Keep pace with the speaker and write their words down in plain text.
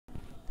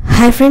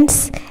Hi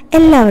friends,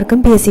 എല്ലാവർക്കും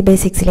PSC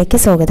ബേസിക്സിലേക്ക്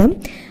സ്വാഗതം.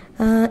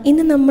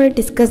 ഇന്ന് നമ്മൾ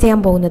ഡിസ്കസ് ചെയ്യാൻ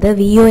പോകുന്നത്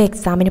VO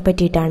എക്സാമിനെ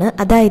പറ്റിയിട്ടാണ്.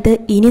 അതായത്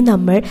ഇനി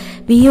നമ്മൾ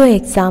VO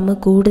എക്സാം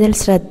കൂടുതൽ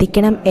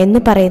ശ്രദ്ധിക്കണം എന്ന്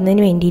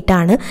പറയുന്നതിന്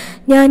വേണ്ടിയിട്ടാണ്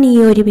ഞാൻ ഈ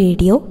ഒരു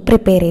വീഡിയോ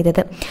പ്രിപ്പയർ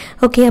ചെയ്തത്.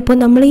 ഓക്കെ, അപ്പോൾ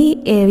നമ്മൾ ഈ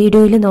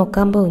വീഡിയോയിൽ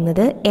നോക്കാൻ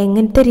പോകുന്നത്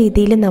എങ്ങനത്തെ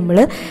രീതിയിൽ നമ്മൾ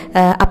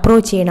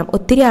അപ്രോച്ച് ചെയ്യണം.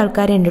 ഒത്തിരി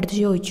ആൾക്കാർ എൻ്റെ അടുത്ത്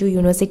ചോദിച്ചു,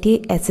 യൂണിവേഴ്സിറ്റി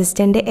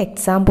അസിസ്റ്റൻ്റ്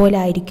എക്സാം പോലെ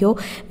ആയിരിക്കുമോ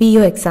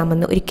VO എക്സാം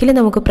എന്ന്. ഒരിക്കലും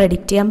നമുക്ക്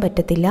പ്രഡിക്റ്റ് ചെയ്യാൻ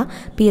പറ്റത്തില്ല.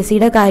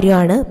 PSCയുടെ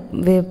കാര്യമാണ്.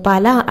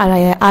 പല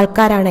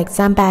ആൾക്കാരാണ്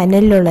exam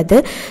പാനലിലുള്ളത്.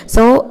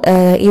 So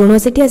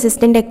university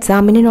assistant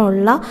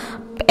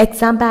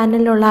exam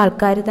പാനലിലുള്ള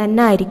ആൾക്കാർ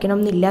തന്നെ ആയിരിക്കണം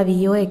എന്നില്ല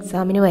VO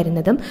എക്സാമിന്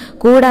വരുന്നതും.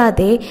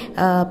 കൂടാതെ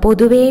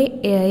പൊതുവേ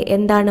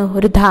എന്താണ്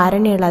ഒരു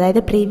ധാരണയുള്ള, അതായത്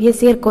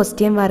പ്രീവിയസ് ഇയർ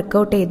ക്വസ്റ്റ്യൻ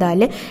വർക്കൗട്ട്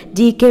ചെയ്താൽ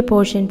GK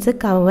പോർഷൻസ്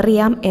കവർ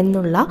ചെയ്യാം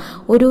എന്നുള്ള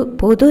ഒരു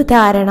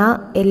പൊതുധാരണ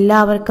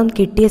എല്ലാവർക്കും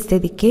കിട്ടിയ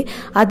സ്ഥിതിക്ക്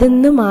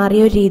അതിന്ന്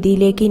മാറിയ ഒരു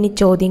രീതിയിലേക്ക് ഇനി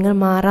ചോദ്യങ്ങൾ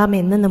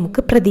മാറാമെന്ന്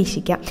നമുക്ക്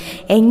പ്രതീക്ഷിക്കാം.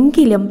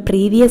 എങ്കിലും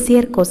പ്രീവിയസ്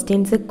ഇയർ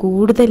ക്വസ്റ്റ്യൻസ്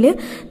കൂടുതൽ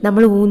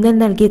നമ്മൾ ഊന്നൽ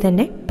നൽകി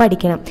തന്നെ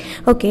പഠിക്കണം.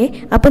 ഓക്കെ,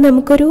 അപ്പോൾ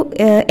നമുക്കൊരു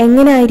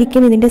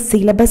എങ്ങനെയായിരിക്കും ഇതിൻ്റെ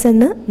സിലബസ്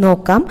എന്ന്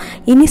നോക്കാം.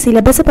 ഇനി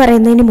സിലബസ്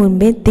പറയുന്നതിന്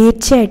മുൻപേ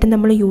തീർച്ചയായിട്ടും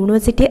നമ്മൾ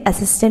യൂണിവേഴ്സിറ്റി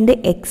അസിസ്റ്റൻ്റ്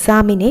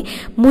എക്സാമിനെ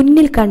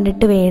മുന്നിൽ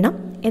കണ്ടിട്ട് വേണം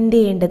എന്ത്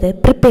ചെയ്യേണ്ടത്,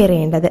 പ്രിപ്പയർ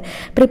ചെയ്യേണ്ടത്.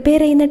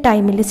 പ്രിപ്പയർ ചെയ്യുന്ന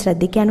ടൈമിൽ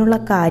ശ്രദ്ധിക്കാനുള്ള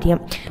കാര്യം,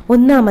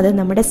 ഒന്നാമത്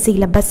നമ്മുടെ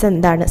സിലബസ്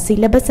എന്താണ്,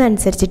 സിലബസ്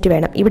അനുസരിച്ചിട്ട്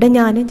വേണം. ഇവിടെ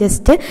ഞാൻ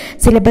ജസ്റ്റ്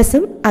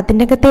സിലബസും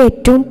അതിൻ്റെ അകത്തെ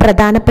ഏറ്റവും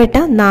പ്രധാനപ്പെട്ട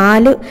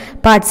 4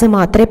 പാർട്സ്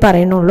മാത്രമേ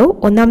പറയുന്നുള്ളൂ.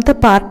 ഒന്നാമത്തെ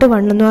പാർട്ട്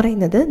 1 എന്ന്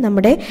പറയുന്നത്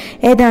നമ്മുടെ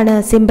ഏതാണ്,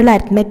 സിമ്പിൾ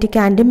അരിത്മെറ്റിക്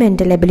ആൻഡ്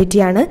മെൻ്റൽ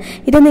എബിലിറ്റിയാണ്.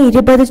 ഇതിന്ന്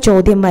 20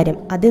 ചോദ്യം വരും.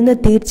 അതിന്ന്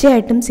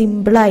തീർച്ചയായിട്ടും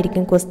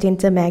സിമ്പിളായിരിക്കും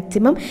questions.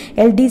 Maximum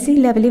LDC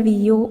level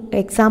VO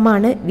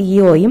എക്സാമാണ്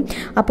VOയും.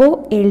 അപ്പോൾ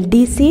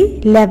LDC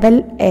ലെവൽ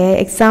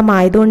എക്സാം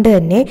ആയതുകൊണ്ട്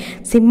തന്നെ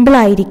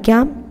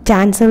സിമ്പിളായിരിക്കാം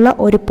ചാൻസ് ഉള്ള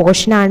ഒരു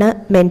പോർഷനാണ്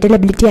mental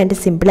ability and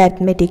simple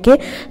arithmetic.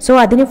 So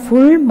അതിന്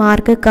ഫുൾ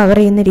മാർക്ക് കവർ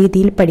ചെയ്യുന്ന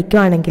രീതിയിൽ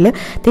പഠിക്കുകയാണെങ്കിൽ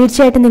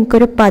തീർച്ചയായിട്ടും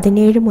നിങ്ങൾക്കൊരു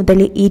 17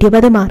 മുതൽ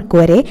 20 മാർക്ക്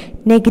വരെ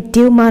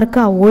നെഗറ്റീവ്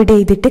മാർക്ക് അവോയ്ഡ്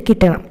ചെയ്തിട്ട്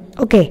കിട്ടണം.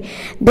 Okay,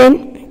 then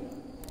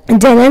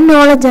general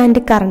knowledge and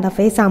current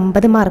affairs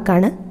 50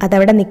 മാർക്കാണ്,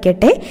 അതവിടെ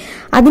നിൽക്കട്ടെ.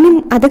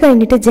 അത്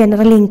കഴിഞ്ഞിട്ട്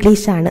ജനറൽ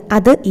ഇംഗ്ലീഷാണ്,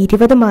 അത്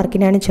 20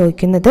 മാർക്കിനാണ്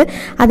ചോദിക്കുന്നത്.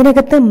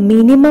 അതിനകത്ത്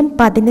മിനിമം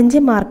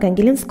 15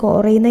 മാർക്കെങ്കിലും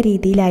സ്കോർ ചെയ്യുന്ന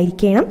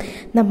രീതിയിലായിരിക്കണം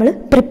നമ്മൾ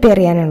പ്രിപ്പയർ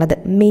ചെയ്യാനുള്ളത്.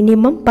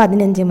 Minimum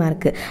 15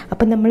 mark.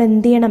 അപ്പം നമ്മൾ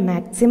എന്ത് ചെയ്യണം,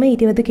 മാക്സിമം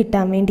 20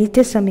 കിട്ടാൻ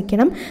വേണ്ടിയിട്ട്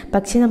ശ്രമിക്കണം.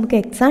 പക്ഷേ നമുക്ക്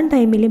എക്സാം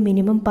ടൈമിൽ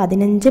മിനിമം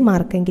 15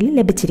 മാർക്കെങ്കിലും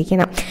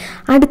ലഭിച്ചിരിക്കണം.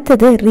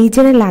 അടുത്തത്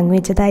റീജിയണൽ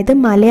ലാംഗ്വേജ്, അതായത്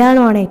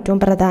മലയാളമാണ്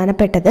ഏറ്റവും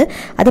പ്രധാനപ്പെട്ടത്.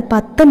 അത്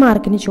 10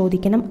 മാർക്കിന്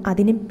ചോദിക്കണം.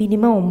 അതിന്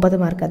മിനിമം 9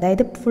 മാർക്ക്,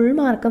 അതായത് ഫുൾ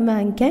മാർക്ക്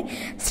വാങ്ങിക്കാൻ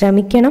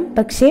ശ്രമിക്കണം.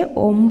 പക്ഷേ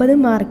 9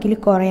 മാർക്കിൽ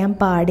കുറയാൻ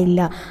പാടില്ല.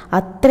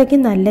 അത്രയ്ക്ക്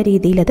നല്ല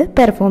രീതിയിൽ അത്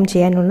പെർഫോം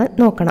ചെയ്യാനുള്ള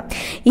നോക്കണം.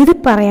 ഇത്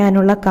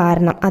പറയാനുള്ള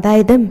കാരണം,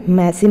 അതായത്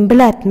simple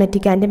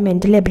arithmetic and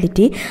mental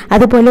ability,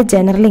 അതുപോലെ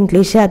ജനറൽ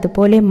ഇംഗ്ലീഷ്,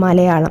 അതുപോലെ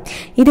മലയാളം,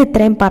 ഇത്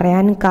ഇത്രയും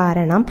പറയാൻ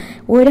കാരണം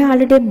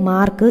ഒരാളുടെ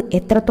മാർക്ക്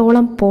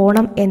എത്രത്തോളം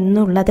പോകണം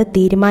എന്നുള്ളത്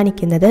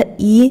തീരുമാനിക്കുന്നത്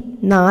ഈ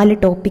 4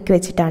 ടോപ്പിക്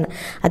വെച്ചിട്ടാണ്.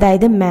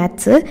 അതായത്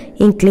മാത്സ്,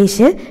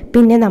 ഇംഗ്ലീഷ്,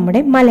 പിന്നെ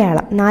നമ്മുടെ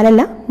മലയാളം. 4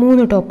 അല്ല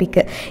 3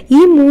 ടോപ്പിക്ക്. ഈ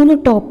 3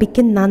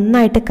 ടോപ്പിക്ക്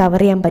നന്നായിട്ട്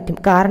കവർ ചെയ്യാൻ പറ്റും.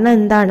 കാരണം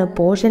എന്താണ്,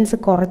 പോർഷൻസ്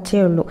കുറച്ചേ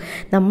ഉള്ളൂ.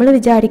 നമ്മൾ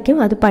വിചാരിക്കും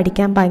അത്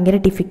പഠിക്കാൻ ഭയങ്കര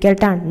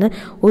ഡിഫിക്കൽട്ടാണെന്ന്.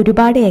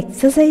 ഒരുപാട്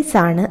എക്സസൈസ്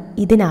ആണ്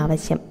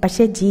ഇതിനാവശ്യം.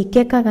 പക്ഷേ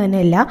GK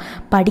അങ്ങനെയല്ല,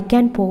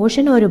 പഠിക്കാൻ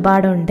പോർഷൻ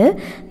ഒരുപാടുണ്ട്.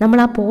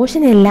 നമ്മൾ ആ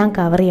പോർഷൻ എല്ലാം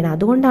കവർ ചെയ്യണം.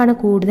 അതുകൊണ്ടാണ്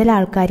കൂടുതൽ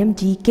ആൾക്കാരും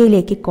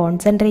GKയിലേക്ക്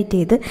കോൺസെൻട്രേറ്റ്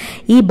ചെയ്ത്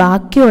ഈ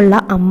ബാക്കിയുള്ള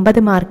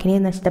 50 മാർക്കിനെ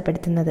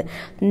നഷ്ടപ്പെടുത്തുന്നത്.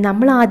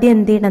 നമ്മൾ ആദ്യം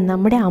എന്ത് ചെയ്യണം,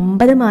 നമ്മുടെ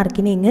 50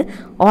 മാർക്കിനെ ഇങ്ങ്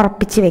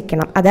ഉറപ്പിച്ച്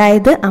വെക്കണം.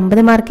 അതായത് 50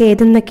 മാർക്ക്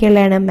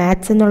ഏതെന്നൊക്കെയുള്ളതാണ്,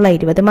 മാത്സ് എന്നുള്ള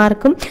 20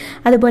 മാർക്കും,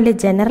 അതുപോലെ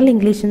ജനറൽ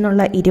ഇംഗ്ലീഷ്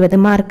എന്നുള്ള 20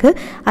 മാർക്ക്,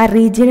 ആ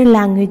റീജിയണൽ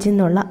ലാംഗ്വേജ്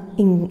എന്നുള്ള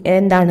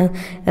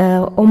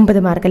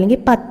 9 മാർക്ക് അല്ലെങ്കിൽ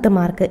 10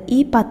 മാർക്ക്. ഈ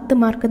 10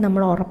 മാർക്ക്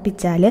നമ്മൾ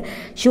ഉറപ്പിച്ചാൽ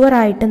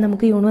ഷുവറായിട്ട്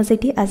നമുക്ക്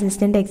യൂണിവേഴ്സിറ്റി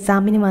അസിസ്റ്റൻ്റ്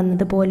എക്സാമിന്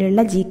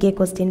വന്നതുപോലെയുള്ള GK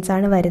ക്വസ്റ്റ്യൻസ്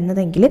ആണ്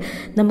വരുന്നതെങ്കിൽ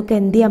നമുക്ക്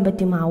എന്ത് ചെയ്യാൻ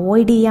പറ്റും,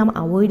 അവോയ്ഡ്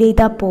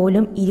ചെയ്താൽ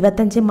പോലും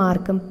 25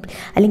 മാർക്കും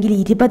അല്ലെങ്കിൽ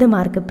 20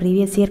 മാർക്ക്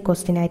പ്രീവിയസ് ഇയർ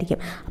ക്വസ്റ്റ്യൻ ആയിരിക്കും.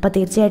 അപ്പോൾ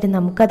തീർച്ചയായിട്ടും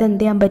നമുക്കത്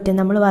എന്ത് ചെയ്യാൻ പറ്റും,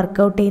 നമ്മൾ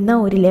വർക്കൗട്ട് ചെയ്യുന്ന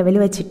ഒരു ലെവൽ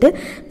വെച്ചിട്ട്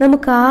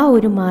നമുക്ക് ആ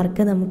ഒരു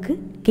മാർക്ക് നമുക്ക്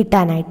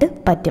കിട്ടാനായിട്ട്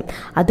പറ്റും.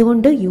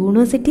 അതുകൊണ്ട്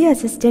യൂണിവേഴ്സിറ്റി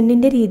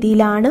അസിസ്റ്റൻറ്റിൻ്റെ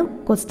രീതിയിലാണ്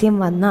ക്വസ്റ്റ്യൻ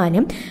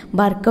വന്നാലും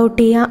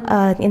വർക്കൗട്ട്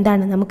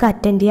നമുക്ക്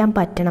അറ്റൻഡ് ചെയ്യാൻ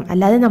പറ്റണം.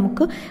 അല്ലാതെ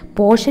നമുക്ക്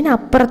പോർഷൻ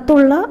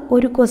അപ്പുറത്തുള്ള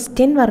ഒരു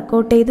ക്വസ്റ്റ്യൻ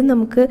വർക്കൗട്ട് ചെയ്ത്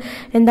നമുക്ക്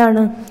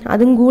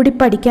അതും കൂടി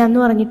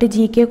പഠിക്കാമെന്ന് പറഞ്ഞിട്ട്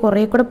GK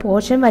കുറേ കൂടെ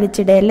പോർഷൻ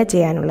വലിച്ചിടുകയല്ല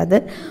ചെയ്യാനുള്ളത്.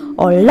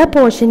 ഉള്ള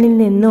പോർഷനിൽ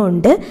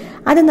നിന്നുകൊണ്ട്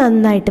അത്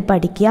നന്നായിട്ട്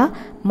പഠിക്കുക.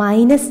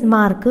 മൈനസ്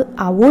മാർക്ക്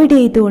അവോയ്ഡ്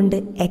ചെയ്തുകൊണ്ട്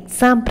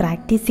എക്സാം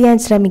പ്രാക്ടീസ് ചെയ്യാൻ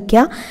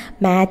ശ്രമിക്കുക.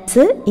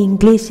 മാത്സ്,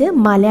 ഇംഗ്ലീഷ്,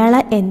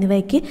 മലയാളം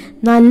എന്നിവയ്ക്ക്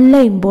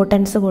നല്ല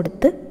ഇമ്പോർട്ടൻസ്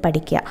കൊടുത്ത്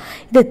പഠിക്കുക.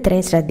 ഇത്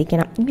ഇത്രയും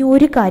ശ്രദ്ധിക്കണം. ഇനി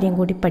ഒരു കാര്യം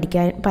കൂടി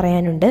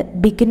പറയാനുണ്ട്.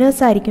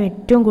 ബിഗിനേഴ്സ് ആയിരിക്കും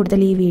ഏറ്റവും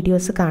കൂടുതൽ ഈ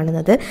വീഡിയോസ്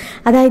കാണുന്നത്.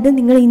 അതായത്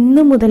നിങ്ങൾ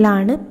ഇന്ന്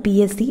മുതലാണ്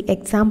PSC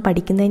എക്സാം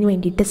പഠിക്കുന്നതിന്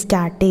വേണ്ടിയിട്ട്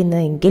സ്റ്റാർട്ട്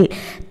ചെയ്യുന്നതെങ്കിൽ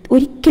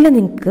ഒരിക്കലും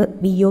നിങ്ങൾക്ക്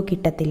VO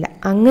കിട്ടത്തില്ല.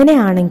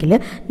 അങ്ങനെയാണെങ്കിൽ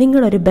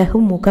നിങ്ങളൊരു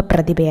ബഹുമുഖ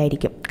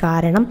പ്രതിഭയായിരിക്കും.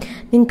 കാരണം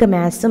നിങ്ങൾക്ക്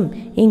മാത്സും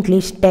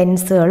ഇംഗ്ലീഷ്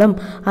ടെൻസുകളും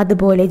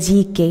അതുപോലെ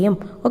GKയും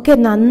ഒക്കെ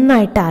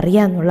നന്നായിട്ട്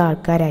അറിയാമെന്നുള്ള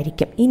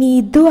ആൾക്കാരായിരിക്കും. ഇനി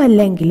ഇതും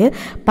അല്ലെങ്കിൽ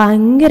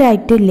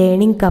ഭയങ്കരമായിട്ട്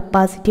ലേണിംഗ്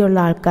കപ്പാസിറ്റി ഉള്ള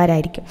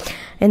ആൾക്കാരായിരിക്കും.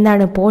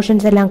 എന്താണ്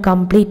പോർഷൻസ് എല്ലാം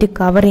കംപ്ലീറ്റ്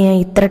കവർ ചെയ്യാൻ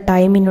ഇത്ര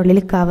ടൈമിനുള്ളിൽ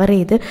കവർ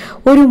ചെയ്ത്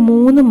ഒരു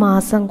 3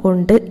 മാസം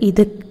കൊണ്ട്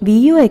ഇത്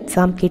VO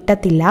എക്സാം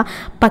കിട്ടത്തില്ല.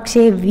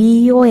 പക്ഷേ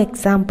VO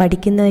എക്സാം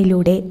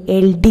പഠിക്കുന്നതിലൂടെ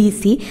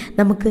LDC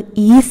നമുക്ക്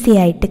ഈസി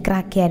ആയിട്ട്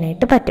ക്രാക്ക്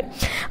ചെയ്യാനായിട്ട് പറ്റും.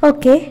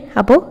 ഓക്കെ,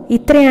 അപ്പോൾ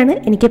ഇത്രയാണ്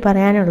എനിക്ക്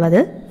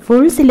പറയാനുള്ളത്.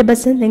 ഫുൾ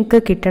സിലബസ്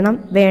നിങ്ങൾക്ക്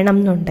വേണം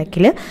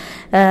എന്നുണ്ടെങ്കിൽ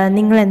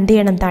നിങ്ങൾ എന്ത്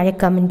ചെയ്യണം, താഴെ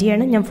കമൻറ്റ്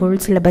ചെയ്യണം. ഞാൻ ഫുൾ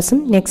സിലബസും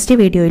നെക്സ്റ്റ്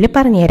വീഡിയോയിൽ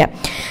പറഞ്ഞുതരാം.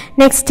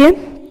 നെക്സ്റ്റ്,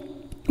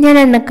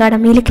 ഞാൻ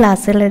അക്കാഡമിയിൽ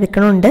ക്ലാസ്സുകൾ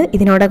എടുക്കണമുണ്ട്.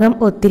 ഇതിനോടകം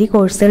ഒത്തിരി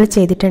കോഴ്സുകൾ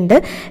ചെയ്തിട്ടുണ്ട്.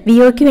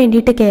 VOയ്ക്ക്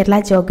വേണ്ടിയിട്ട് കേരള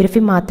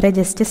ജോഗ്രഫി മാത്രമേ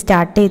ജസ്റ്റ്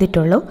സ്റ്റാർട്ട്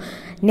ചെയ്തിട്ടുള്ളൂ.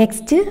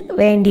 നെക്സ്റ്റ്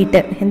വേണ്ടിയിട്ട്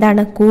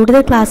എന്താണ്,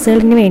 കൂടുതൽ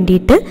ക്ലാസ്സുകളിന്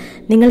വേണ്ടിയിട്ട്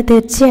നിങ്ങൾ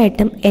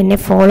തീർച്ചയായിട്ടും എന്നെ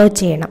ഫോളോ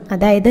ചെയ്യണം.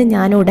 അതായത്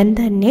ഞാൻ ഉടൻ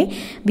തന്നെ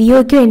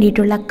VOയ്ക്ക്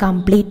വേണ്ടിയിട്ടുള്ള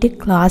കംപ്ലീറ്റ്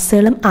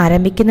ക്ലാസ്സുകളും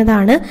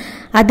ആരംഭിക്കുന്നതാണ്.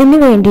 അതിന്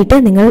വേണ്ടിയിട്ട്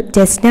നിങ്ങൾ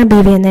ജസ്ന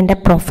BV എന്ന എൻ്റെ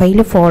പ്രൊഫൈൽ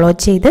ഫോളോ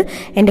ചെയ്ത്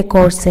എൻ്റെ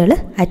കോഴ്സുകൾ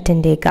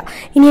അറ്റൻഡ് ചെയ്യുക.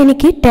 ഇനി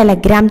എനിക്ക്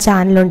ടെലഗ്രാം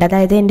ചാനലുണ്ട്.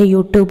 അതായത് എൻ്റെ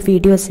യൂട്യൂബ്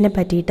വീഡിയോസിനെ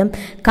പറ്റിയിട്ടും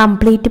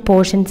കംപ്ലീറ്റ്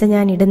പോർഷൻസ്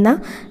ഞാൻ ഇടുന്ന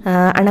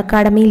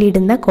അക്കാഡമിയിൽ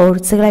ഇടുന്ന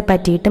കോഴ്സുകളെ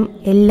പറ്റിയിട്ടും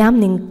എല്ലാം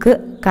നിങ്ങൾക്ക്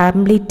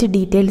കംപ്ലീറ്റ്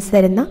ഡീറ്റെയിൽസ്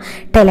തരുന്ന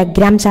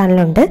ടെലഗ്രാം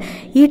ചാനലുണ്ട്.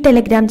 ഈ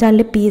ടെലഗ്രാം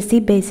ചാനൽ PSC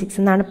ബേസിക്സ്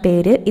എന്നാണ്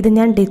പേര്. ഇത്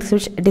ഞാൻ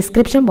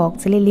ഡിസ്ക്രിപ്ഷൻ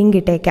ബോക്സിൽ ലിങ്ക്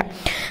ഇട്ടേക്കാം.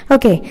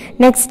 ഓക്കെ,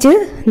 നെക്സ്റ്റ്,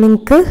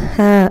 നിങ്ങൾക്ക്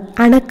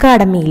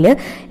അക്കാഡമിയിൽ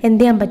എന്ത്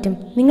ചെയ്യാൻ പറ്റും,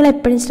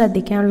 നിങ്ങളെപ്പോഴും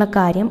ശ്രദ്ധിക്കാനുള്ള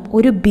കാര്യം,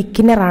 ഒരു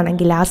ബിഗിനർ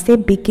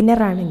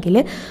ആണെങ്കിൽ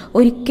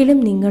ഒരിക്കലും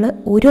നിങ്ങൾ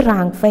ഒരു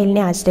റാങ്ക്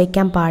ഫയലിനെ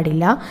ആശ്രയിക്കാൻ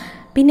പാടില്ല.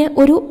 പിന്നെ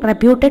ഒരു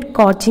റെപ്യൂട്ടഡ്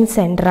കോച്ചിങ്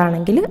സെൻറ്റർ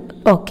ആണെങ്കിൽ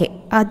ഓക്കെ,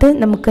 അത്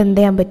നമുക്ക് എന്ത്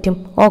ചെയ്യാൻ പറ്റും,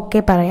 ഓക്കെ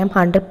പറയാം,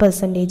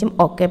 100%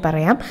 ഓക്കെ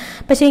പറയാം.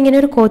 പക്ഷേ ഇങ്ങനെ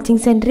ഒരു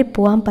കോച്ചിങ് സെൻറ്ററിൽ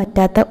പോകാൻ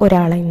പറ്റാത്ത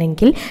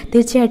ഒരാളാണെങ്കിൽ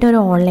തീർച്ചയായിട്ടും ഒരു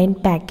ഓൺലൈൻ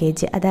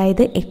പാക്കേജ്,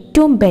 അതായത്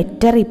ഏറ്റവും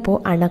ബെറ്റർ ഇപ്പോൾ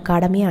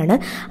അക്കാഡമിയാണ്.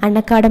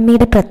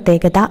 അക്കാഡമിയുടെ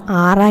പ്രത്യേകത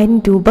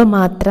 6000 രൂപ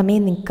മാത്രമേ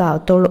നിങ്ങൾക്ക്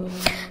ആവത്തുള്ളൂ.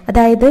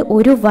 അതായത്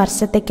ഒരു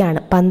വർഷത്തേക്കാണ്,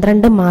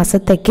 12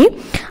 മാസത്തേക്ക്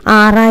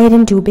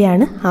 6000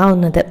 രൂപയാണ്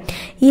ആവുന്നത്.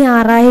 ഈ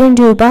 6000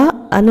 രൂപ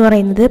എന്ന്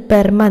പറയുന്നത്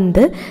പെർ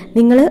മന്ത്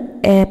നിങ്ങൾ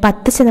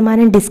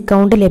 10%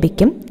 ഡിസ്കൗണ്ട്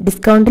ലഭിക്കും.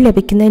 ഡിസ്കൗണ്ട്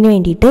ലഭിക്കുന്നതിന്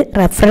വേണ്ടിയിട്ട്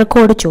റെഫറൽ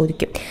കോഡ്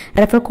ചോദിക്കും.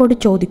 റെഫറൽ കോഡ്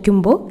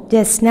ചോദിക്കുമ്പോൾ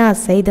ജസ്ന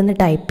അസൈദ് എന്ന്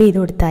ടൈപ്പ് ചെയ്ത്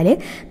കൊടുത്താൽ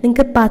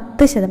നിങ്ങൾക്ക്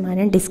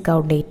 10%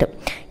 ഡിസ്കൗണ്ട് കിട്ടും.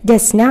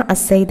 ജസ്ന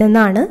അസൈദ്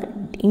എന്നാണ്.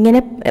 ഇങ്ങനെ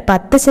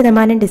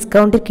 10%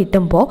 ഡിസ്കൗണ്ട്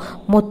കിട്ടുമ്പോൾ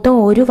മൊത്തം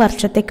ഒരു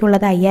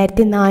വർഷത്തേക്കുള്ളത്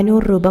 5400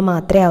 രൂപ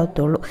മാത്രമേ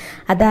ആവത്തുള്ളൂ.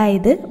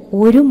 അതായത്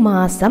ഒരു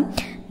മാസം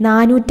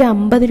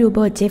 450 രൂപ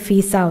വെച്ചേ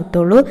ഫീസ്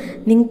ആവത്തുള്ളൂ.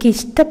 നിങ്ങൾക്ക്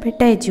ഇഷ്ടപ്പെട്ട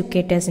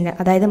എഡ്യൂക്കേറ്റേഴ്സിനെ,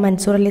 അതായത്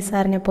മൻസൂർ അലി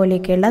സാറിനെ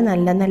പോലെയൊക്കെയുള്ള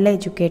നല്ല നല്ല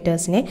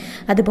എഡ്യൂക്കേറ്റേഴ്സിനെ,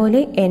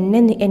 അതുപോലെ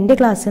എൻ്റെ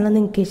ക്ലാസ്സുകൾ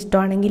നിങ്ങൾക്ക്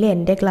ഇഷ്ടമാണെങ്കിൽ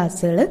എൻ്റെ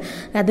ക്ലാസ്സുകൾ,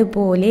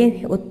 അതുപോലെ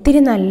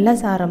ഒത്തിരി നല്ല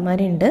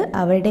സാറന്മാരുണ്ട്,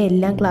 അവരുടെ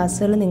എല്ലാ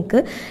ക്ലാസ്സുകൾ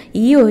നിങ്ങൾക്ക്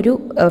ഈ ഒരു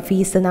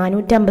ഫീസ്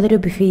 450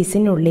 രൂപ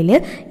ഫീസിനുള്ളിൽ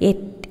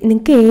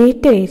നിങ്ങൾക്ക്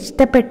ഏറ്റവും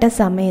ഇഷ്ടപ്പെട്ട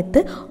സമയത്ത്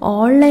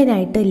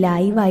ഓൺലൈനായിട്ട്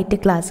ലൈവായിട്ട്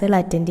ക്ലാസ്സുകൾ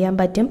അറ്റൻഡ് ചെയ്യാൻ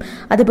പറ്റും.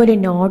 അതുപോലെ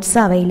നോട്ട്സ്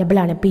അവൈലബിൾ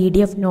ആണ്,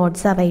 PDF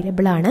നോട്ട്സ്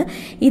അവൈലബിൾ ആണ്.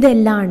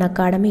 ഇതെല്ലാം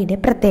അക്കാഡമിയുടെ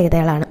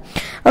പ്രത്യേകതകളാണ്.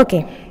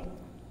 ഓക്കെ,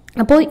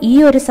 അപ്പോൾ ഈ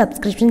ഒരു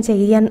സബ്സ്ക്രിപ്ഷൻ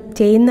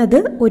ചെയ്യുന്നത്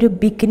ഒരു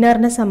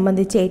ബിഗിനറിനെ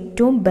സംബന്ധിച്ച്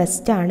ഏറ്റവും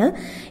ബെസ്റ്റാണ്.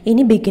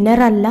 ഇനി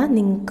ബിഗിനർ അല്ല,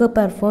 നിങ്ങൾക്ക്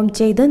പെർഫോം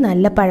ചെയ്ത്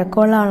നല്ല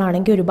പഴക്കമുള്ള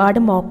ആളാണെങ്കിൽ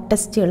ഒരുപാട് മോക്ക്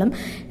ടെസ്റ്റുകളും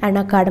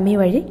അക്കാഡമി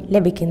വഴി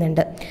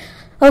ലഭിക്കുന്നുണ്ട്.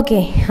 ഓക്കെ,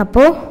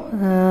 അപ്പോൾ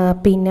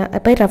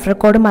റെഫർ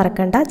കോഡ്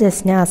മറക്കണ്ട,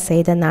 ജസ്ന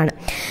അസൈദ് എന്നാണ്.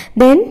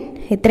 ദെൻ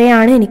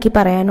ഇത്രയാണ് എനിക്ക്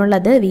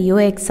പറയാനുള്ളത്. VO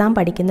എക്സാം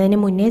പഠിക്കുന്നതിന്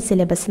മുന്നേ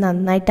സിലബസ്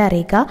നന്നായിട്ട്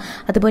അറിയുക.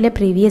 അതുപോലെ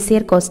പ്രീവിയസ്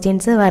ഇയർ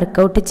ക്വസ്റ്റ്യൻസ്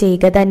വർക്കൗട്ട്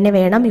ചെയ്യുക തന്നെ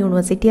വേണം.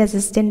 യൂണിവേഴ്സിറ്റി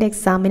അസിസ്റ്റൻ്റ്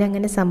എക്സാമിന്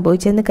അങ്ങനെ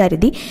സംഭവിച്ചെന്ന്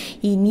കരുതി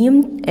ഇനിയും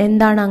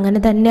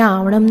അങ്ങനെ തന്നെ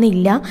ആവണം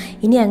എന്നില്ല.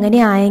 ഇനി അങ്ങനെ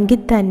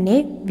ആയെങ്കിൽ തന്നെ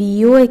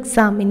VO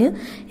എക്സാമിന്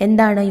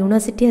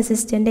യൂണിവേഴ്സിറ്റി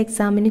അസിസ്റ്റൻ്റ്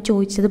എക്സാമിന്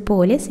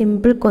ചോദിച്ചതുപോലെ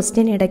സിമ്പിൾ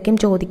ക്വസ്റ്റ്യൻ ഇടയ്ക്കും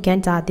ചോദിക്കാൻ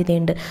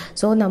സാധ്യതയുണ്ട്.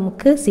 സോ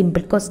നമുക്ക്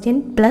simple question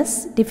plus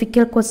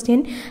difficult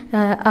question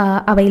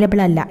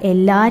available അല്ല.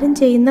 എല്ലാവരും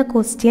ചെയ്യുന്ന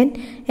ക്വസ്റ്റ്യൻ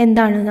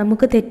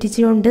നമുക്ക്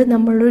തെറ്റിച്ചുകൊണ്ട്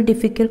നമ്മളൊരു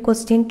ഡിഫിക്കൽട്ട്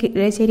ക്വസ്റ്റ്യൻ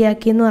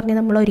ശരിയാക്കിയെന്ന് പറഞ്ഞാൽ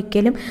നമ്മൾ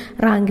ഒരിക്കലും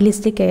റാങ്ക്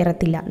ലിസ്റ്റ്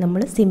കയറത്തില്ല.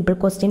 നമ്മൾ സിമ്പിൾ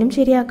ക്വസ്റ്റ്യനും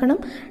ശരിയാക്കണം,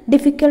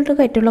 ഡിഫിക്കൽട്ട്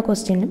ആയിട്ടുള്ള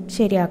ക്വസ്റ്റ്യനും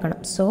ശരിയാക്കണം.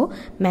 സോ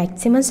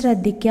മാക്സിമം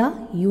ശ്രദ്ധിക്കുക.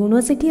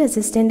 യൂണിവേഴ്സിറ്റി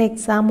അസിസ്റ്റൻ്റ്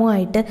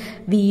എക്സാമുമായിട്ട്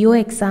VO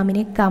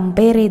എക്സാമിനെ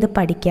കമ്പയർ ചെയ്ത്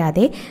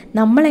പഠിക്കാതെ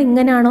നമ്മൾ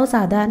എങ്ങനെയാണോ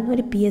സാധാരണ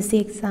ഒരു PSC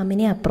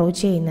എക്സാമിനെ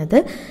അപ്രോച്ച് ചെയ്യുന്നത്,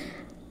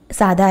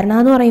 സാധാരണ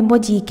എന്ന്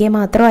പറയുമ്പോൾ GK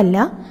മാത്രമല്ല,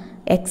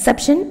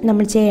 എക്സെപ്ഷൻ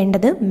നമ്മൾ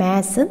ചെയ്യേണ്ടത്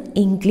മാത്സ്,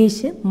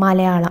 ഇംഗ്ലീഷ്,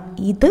 മലയാളം,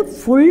 ഇത്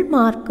ഫുൾ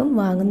മാർക്കും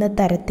വാങ്ങുന്ന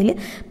തരത്തിൽ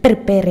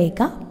പ്രിപ്പയർ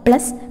ചെയ്യുക.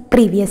 Plus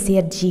previous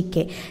year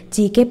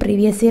GK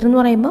previous year എന്ന്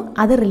പറയുമ്പോൾ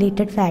അത്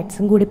റിലേറ്റഡ്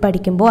ഫാക്ട്സും കൂടി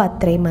പഠിക്കുമ്പോൾ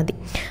അത്രയും മതി.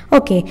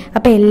 ഓക്കെ,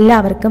 അപ്പോൾ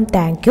എല്ലാവർക്കും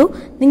താങ്ക് യു.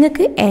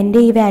 നിങ്ങൾക്ക് എൻ്റെ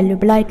ഈ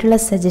വാല്യുബിൾ ആയിട്ടുള്ള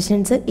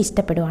സജഷൻസ്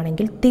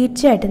ഇഷ്ടപ്പെടുവാണെങ്കിൽ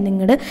തീർച്ചയായിട്ടും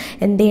നിങ്ങൾ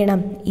എന്ത്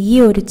ചെയ്യണം, ഈ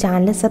ഒരു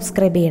ചാനൽ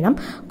സബ്സ്ക്രൈബ് ചെയ്യണം.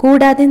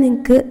 കൂടാതെ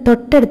നിങ്ങൾക്ക്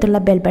തൊട്ടടുത്തുള്ള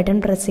ബെൽ ബട്ടൺ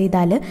പ്രസ്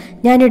ചെയ്താൽ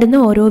ഞാനിടുന്ന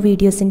ഓരോ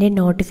വീഡിയോസിൻ്റെ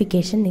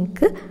നോട്ടിഫിക്കേഷൻ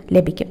നിങ്ങൾക്ക്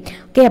ലഭിക്കും.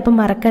 ഓക്കെ, അപ്പം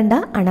മറക്കണ്ട,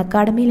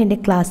 അൺഅക്കാഡമിയിൽ എൻ്റെ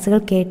ക്ലാസ്സുകൾ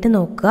കേട്ട്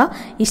നോക്കുക.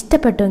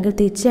 ഇഷ്ടപ്പെട്ടുവെങ്കിൽ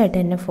തീർച്ചയായിട്ടും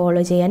എന്നെ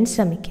ഫോളോ ചെയ്യാൻ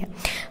ശ്രമിക്കുക.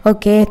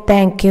 Okay,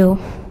 thank you.